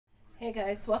Hey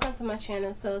guys, welcome to my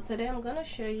channel. So today I'm gonna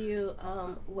show you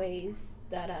ways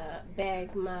that I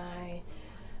bag my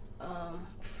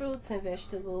fruits and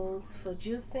vegetables for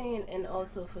juicing and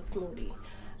also for smoothie.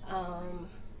 Um,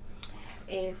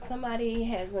 if somebody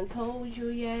hasn't told you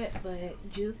yet, but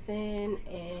juicing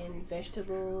and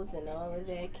vegetables and all of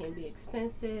that can be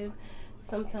expensive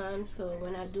sometimes. So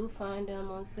when I do find them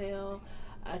on sale,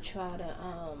 I try to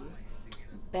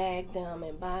bag them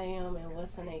and buy them and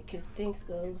what's in it, because things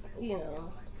go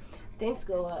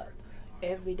up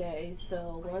every day.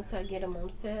 So once I get them on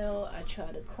sale, I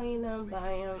try to clean them,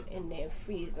 buy them, and then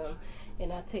freeze them,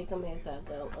 and I take them as I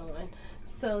go on.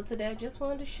 So today I just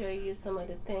wanted to show you some of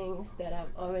the things that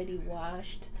I've already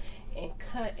washed and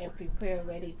cut and prepared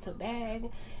ready to bag.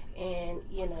 And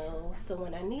so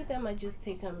when I need them, I just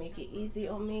take them, make it easy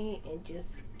on me, and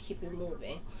just keep it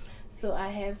moving. So I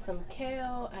have some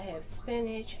kale, I have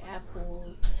spinach,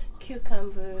 apples,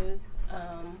 cucumbers,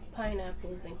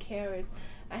 pineapples, and carrots.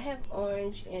 I have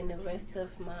orange, and the rest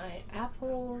of my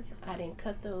apples, I didn't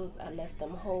cut those. I left them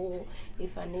whole.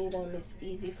 If I need them, it's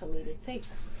easy for me to take.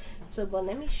 So, but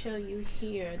let me show you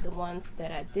here the ones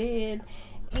that I did.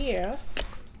 Here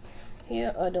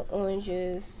are the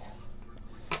oranges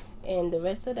and the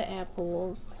rest of the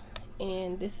apples,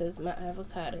 and this is my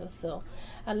avocado. So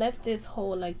I left this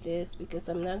whole like this because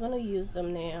I'm not gonna use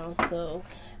them now, so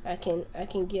I can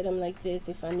get them like this.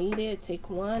 If I need it,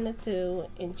 take one or two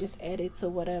and just add it to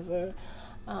whatever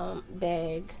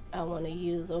bag I want to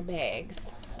use, or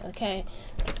bags. Okay,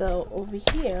 so over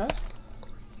here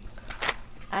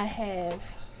I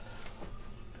have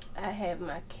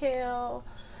my kale,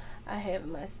 I have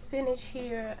my spinach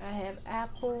here, I have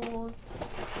apples,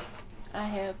 I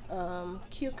have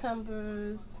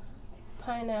cucumbers,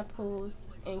 pineapples,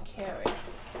 and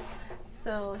carrots.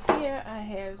 So here I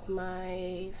have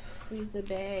my freezer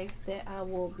bags that I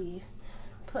will be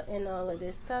putting all of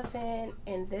this stuff in,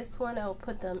 and this one I'll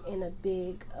put them in a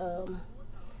big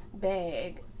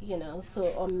bag,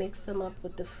 so I'll mix them up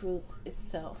with the fruits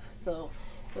itself, so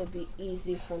it'll be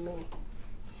easy for me.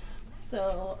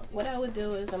 So what I would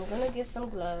do is I'm gonna get some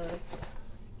gloves,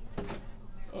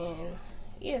 and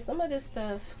yeah, some of this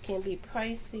stuff can be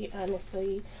pricey,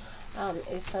 honestly.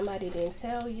 If somebody didn't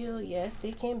tell you, yes,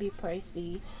 they can be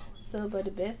pricey. So, but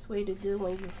the best way to do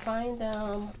when you find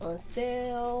them on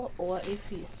sale, or if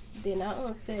they're not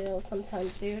on sale,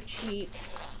 sometimes they're cheap.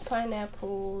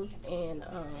 Pineapples and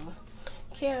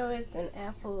carrots and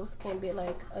apples can be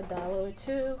like $1 or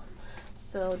 $2.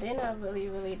 So they're not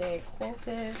really that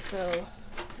expensive. So,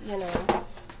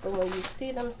 but when you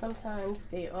see them, sometimes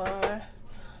they are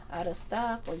out of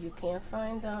stock or you can't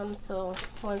find them. So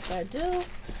once I do,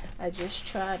 I just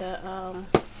try to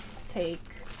take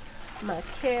my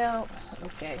kale.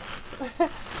 Okay.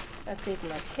 I take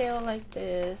my kale like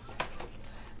this,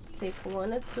 take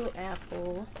 1 or 2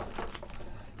 apples,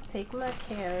 take my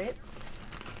carrots,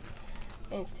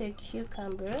 and take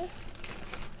cucumber,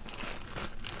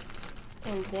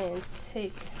 and then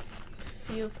take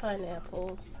a few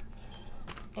pineapples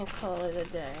and call it a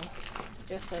day,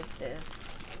 just like this.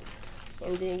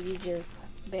 And then you just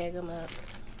bag them up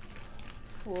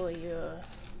for your,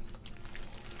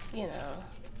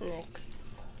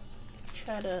 next.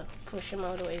 Try to push them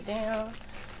all the way down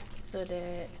so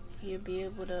that you'll be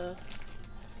able to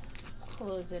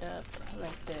close it up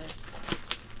like this.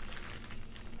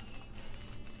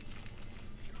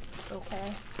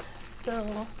 Okay, so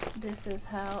this is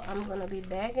how I'm gonna be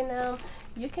bagging them.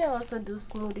 You can also do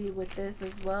smoothie with this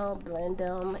as well, blend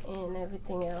them and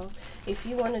everything else. If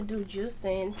you want to do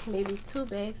juicing, maybe 2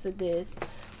 bags of this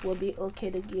will be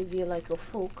okay to give you like a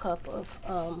full cup of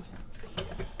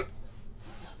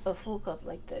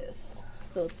like this.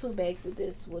 So 2 bags of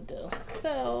this will do.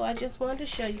 So I just wanted to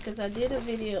show you, because I did a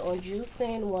video on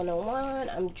juicing 101.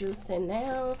 I'm juicing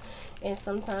now, and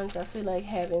sometimes I feel like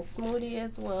having smoothie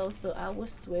as well, so I will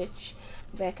switch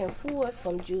back and forth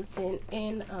from juicing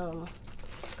and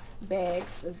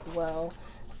bags as well.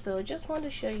 So just wanted to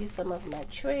show you some of my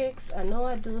tricks. I know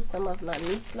I do some of my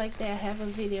meats like that. I have a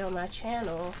video on my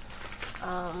channel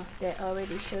that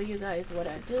already show you guys what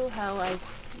I do, how I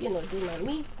do my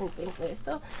meats and things like that.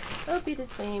 So it'll be the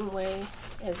same way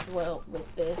as well with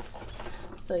this.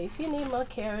 So if you need more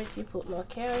carrots, you put more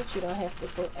carrots. You don't have to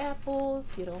put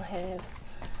apples. You don't have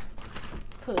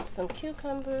put some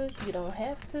cucumbers. You don't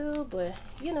have to, but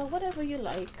whatever you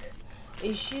like.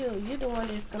 It's you. You're the one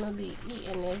that's gonna be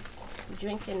eating this,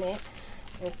 drinking it,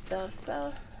 and stuff.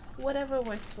 So whatever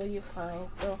works for you, fine.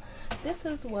 So this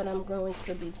is what I'm going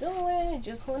to be doing.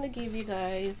 Just want to give you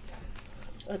guys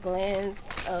a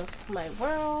glance of my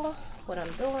world, what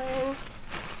I'm doing.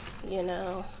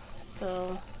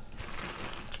 So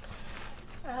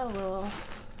will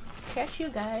catch you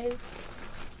guys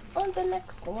on the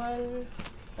next one.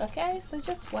 Okay, so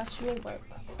just watch me work.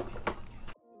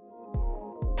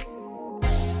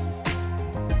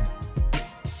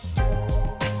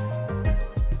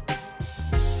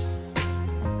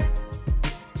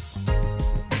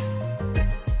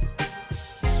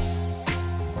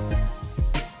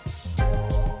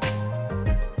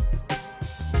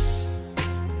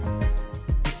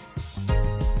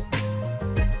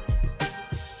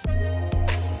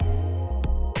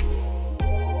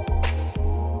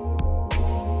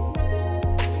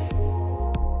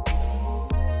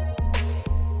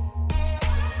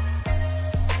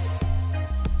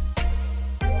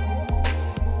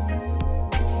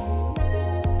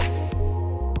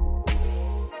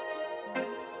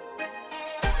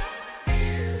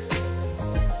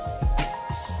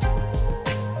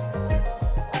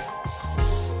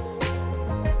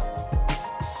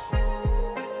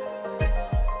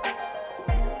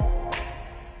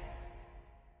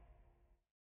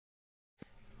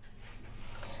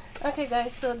 Okay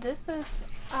guys, so this is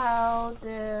how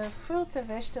the fruits and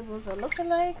vegetables are looking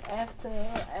like after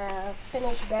I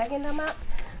finish bagging them up.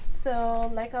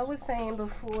 So like I was saying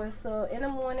before, so in the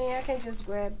morning I can just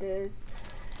grab this,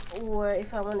 or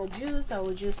if I want to juice, I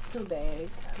will juice 2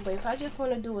 bags. But if I just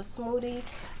want to do a smoothie,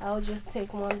 I'll just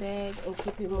take 1 bag and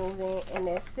keep it moving, and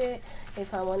that's it.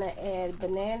 If I want to add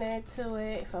banana to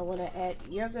it, if I want to add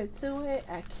yogurt to it,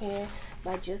 I can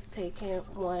by just taking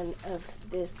 1 of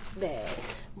this bag.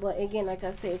 But again, like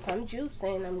I said, if I'm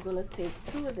juicing, I'm gonna take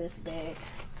 2 of this bag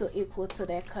to equal to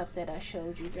that cup that I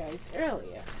showed you guys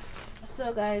earlier.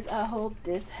 So guys, I hope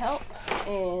this helped,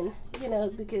 and you know,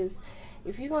 because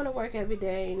if you're going to work every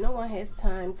day, no one has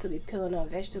time to be peeling out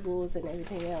vegetables and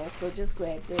everything else. So just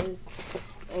grab this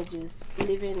and just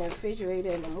leave it in the refrigerator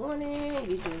in the morning.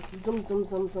 You just zoom, zoom,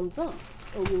 zoom, zoom, zoom,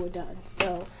 and you were done.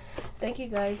 So thank you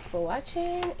guys for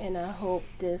watching, and I hope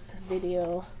this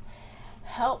video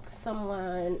helped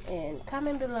someone. And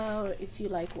comment below if you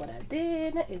like what I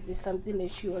did, if it's something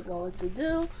that you are going to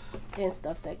do and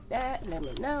stuff like that. Let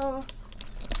me know.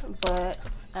 But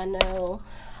I know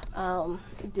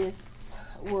this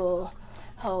will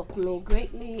help me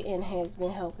greatly and has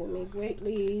been helping me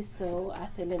greatly. So I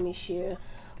said, let me share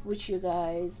with you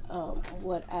guys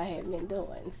what I have been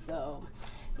doing. So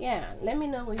yeah, let me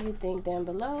know what you think down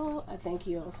below. I thank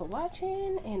you all for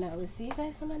watching, and I will see you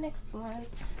guys on my next one.